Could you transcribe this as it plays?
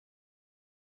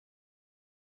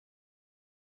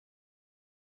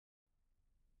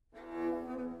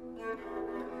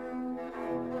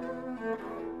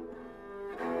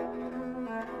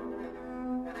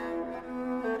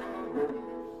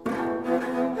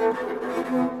I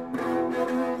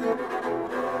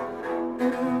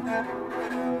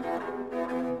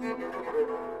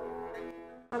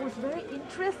was very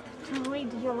interested to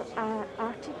read your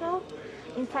article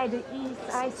inside the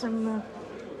ISM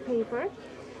paper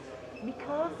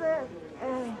because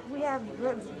we have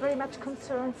very much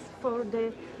concerns for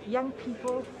the young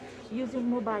people using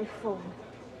mobile phone.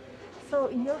 So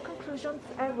in your conclusions,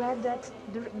 I read that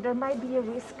there might be a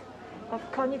risk of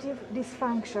cognitive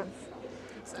dysfunctions,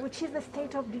 which is the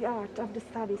state of the art of the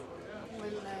studies.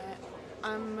 Well,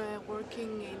 I'm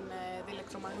working in the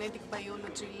electromagnetic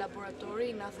biology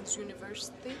laboratory in Athens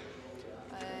University,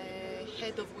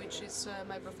 head of which is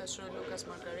my professor Lucas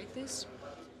Margaritis.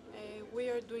 We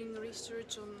are doing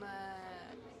research on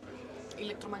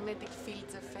electromagnetic field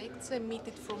effects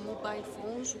emitted from mobile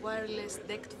phones, wireless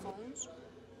DECT phones,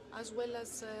 as well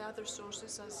as other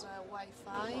sources as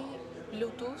Wi-Fi,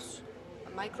 Bluetooth, a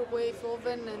microwave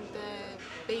oven, and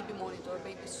baby monitor,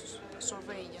 baby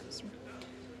surveillance.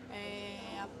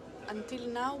 Until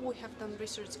now, we have done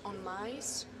research on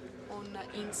mice, on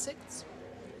insects,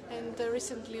 and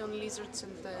recently on lizards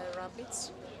and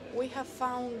rabbits. We have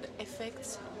found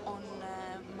effects on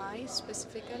mice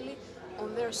specifically,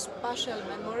 on their spatial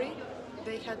memory.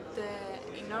 They had,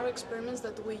 in our experiments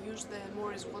that we used the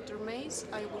Morris water maze,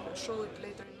 I will show it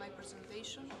later in my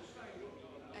presentation,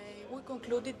 we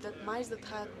concluded that mice that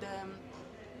had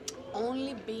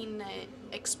only been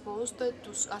exposed to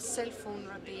a cell phone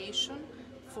radiation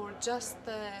for just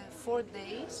 4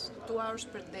 days, 2 hours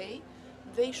per day,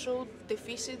 they showed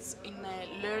deficits in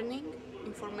learning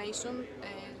information,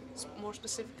 more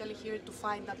specifically here to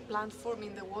find a platform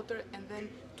in the water and then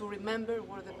to remember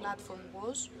where the platform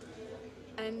was.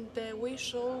 And we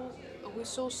saw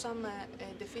some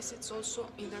deficits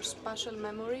also in their spatial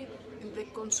memory, in the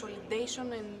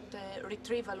consolidation and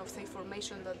retrieval of the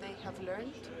information that they have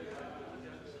learned.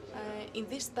 In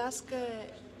this task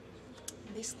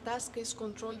is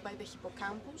controlled by the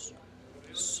hippocampus,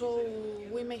 so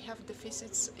we may have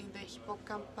deficits in the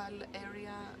hippocampal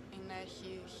area in a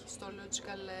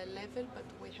histological level, but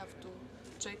we have to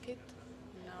check it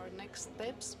in our next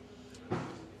steps.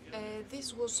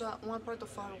 This was one part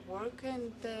of our work,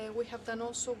 and we have done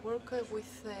also work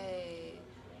with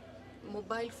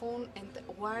mobile phone and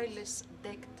wireless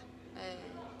DECT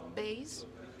base,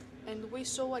 and we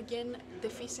saw again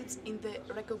deficits in the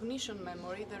recognition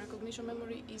memory. The recognition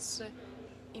memory is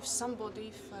if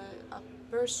a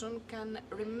person can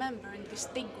remember and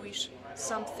distinguish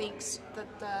some things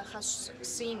that has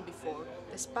seen before.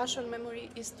 The spatial memory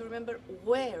is to remember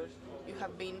where you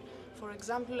have been. For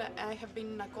example, I have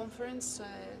been in a conference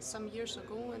some years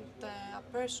ago, and a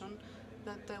person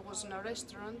that was in a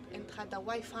restaurant and had a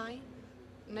Wi-Fi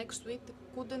next to it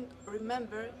couldn't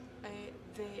remember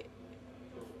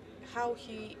how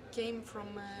he came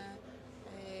from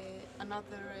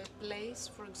another place,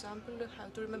 for example, how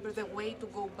to remember the way to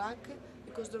go back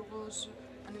because there was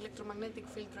an electromagnetic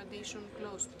field radiation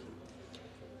close to him.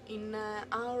 In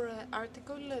our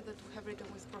article that we have written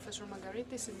with Professor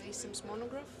Margaritis in the ISIMS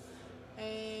monograph,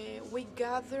 we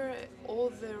gather all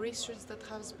the research that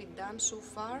has been done so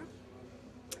far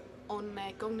on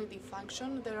cognitive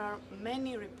function. There are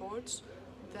many reports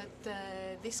that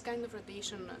this kind of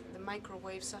radiation, the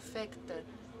microwaves, affect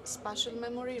spatial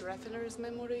memory, reference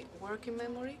memory, working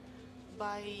memory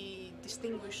by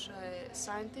distinguished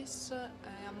scientists.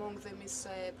 Among them is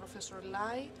Professor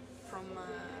Lai from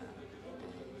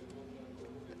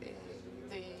the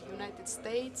United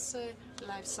States,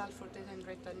 Leif Salford and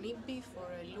Greta Nibby for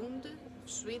Lund,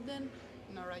 Sweden,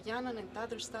 Narayanan and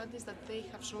other studies that they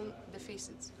have shown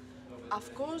deficits.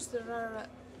 Of course,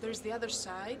 there's the other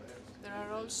side. There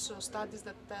are also studies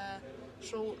that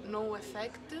show no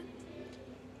effect.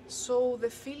 So the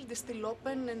field is still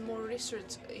open and more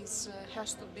research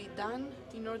has to be done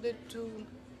in order to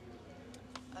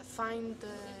find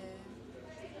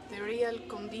the real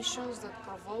conditions that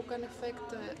provoke an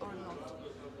effect or not.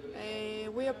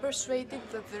 We are persuaded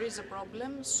that there is a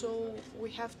problem, so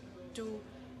we have to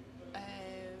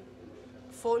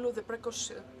follow the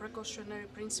precautionary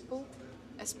principle,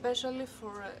 especially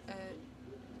for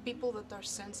people that are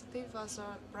sensitive, as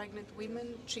are pregnant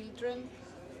women, children,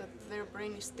 that their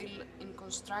brain is still in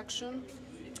construction,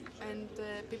 and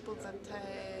people that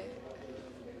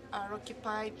are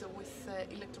occupied with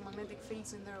electromagnetic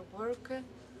fields in their work,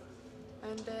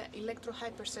 and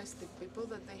electro-hypersensitive people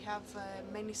that they have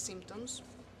many symptoms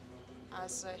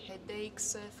as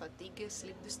headaches, fatigue,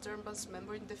 sleep disturbance,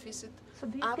 memory deficit, so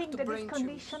do you think that this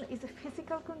condition is a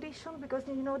physical condition? Because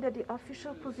you know that the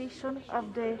official position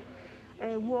of the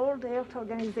World Health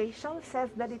Organization says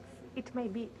that it may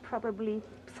be probably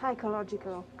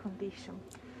psychological condition.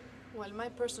 Well, my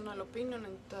personal opinion,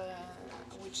 and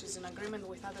which is in agreement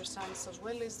with other science as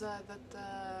well, is that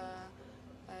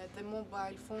the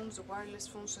mobile phones, the wireless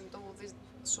phones, and all these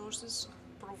sources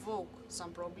provoke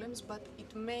some problems, but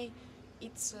if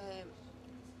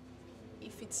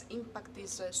its impact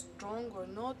is strong or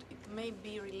not, it may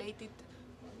be related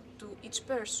to each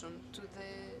person, to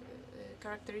the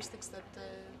characteristics that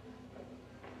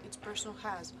each person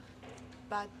has.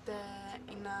 But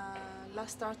in a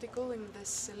last article in the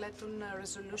Seleton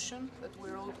resolution that we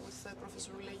wrote with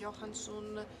Professor Ule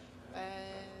Johansson,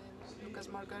 Lucas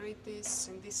Margaritis,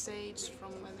 in this age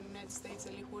from the United States,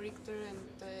 Elihu Richter, and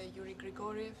Yuri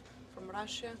Grigoriev from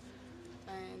Russia,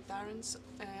 and Tarrance,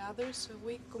 others,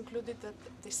 we concluded that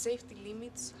the safety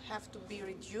limits have to be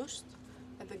reduced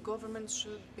and the government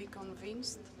should be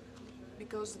convinced,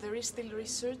 because there is still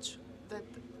research that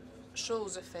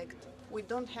shows effect. We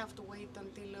don't have to wait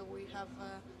until we have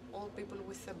all people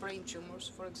with brain tumors,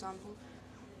 for example.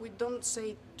 We don't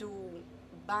say to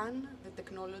ban the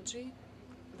technology,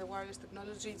 the wireless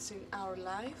technology, it's in our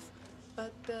life,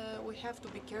 but we have to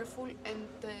be careful and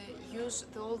use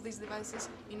all these devices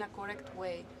in a correct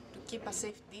way, to keep a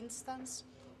safe distance,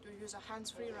 to use a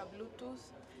hands-free or a Bluetooth,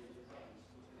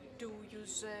 to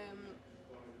use,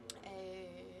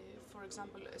 for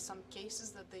example, some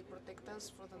cases that they protect us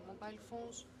for the mobile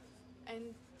phones,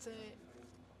 and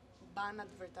ban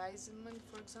advertisement,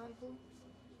 for example,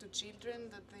 to children,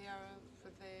 that they are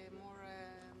for the more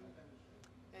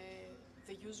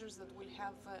the users that will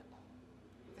have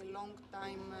the long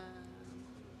time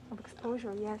Of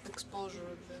exposure, yes.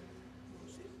 exposure.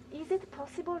 Is it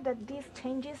possible that these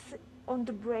changes on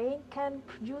the brain can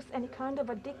produce any kind of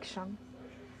addiction,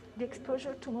 the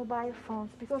exposure to mobile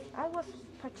phones? Because I was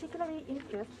particularly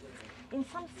interested in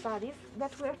some studies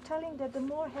that were telling that the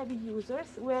more heavy users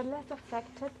were less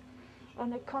affected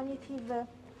on the cognitive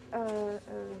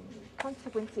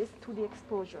consequences to the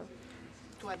exposure.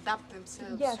 To adapt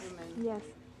themselves, Yes, you mean? yes.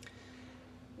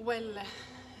 Well,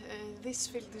 this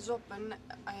field is open.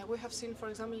 We have seen, for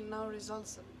example, in our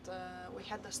results that we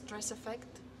had a stress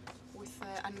effect with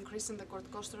an increase in the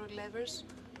corticosteroid levels,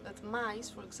 that mice,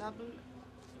 for example,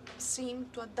 seem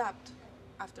to adapt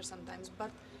after some time.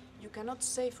 But you cannot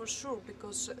say for sure,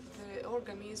 because the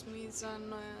organism is a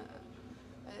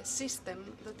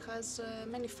system that has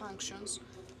many functions.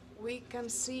 We can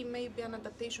see maybe an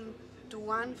adaptation to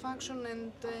one function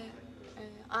and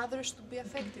others to be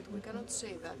affected. We cannot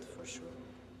say that for sure.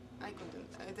 I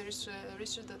couldn't. There is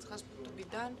research that has to be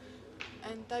done,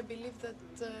 and I believe that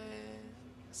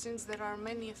since there are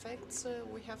many effects,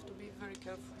 we have to be very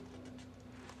careful.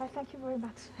 I thank you very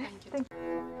much. Thank you. Thank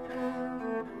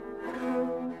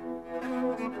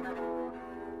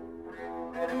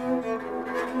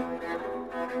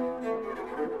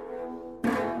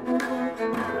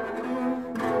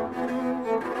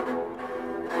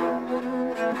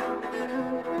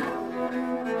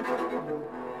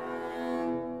you.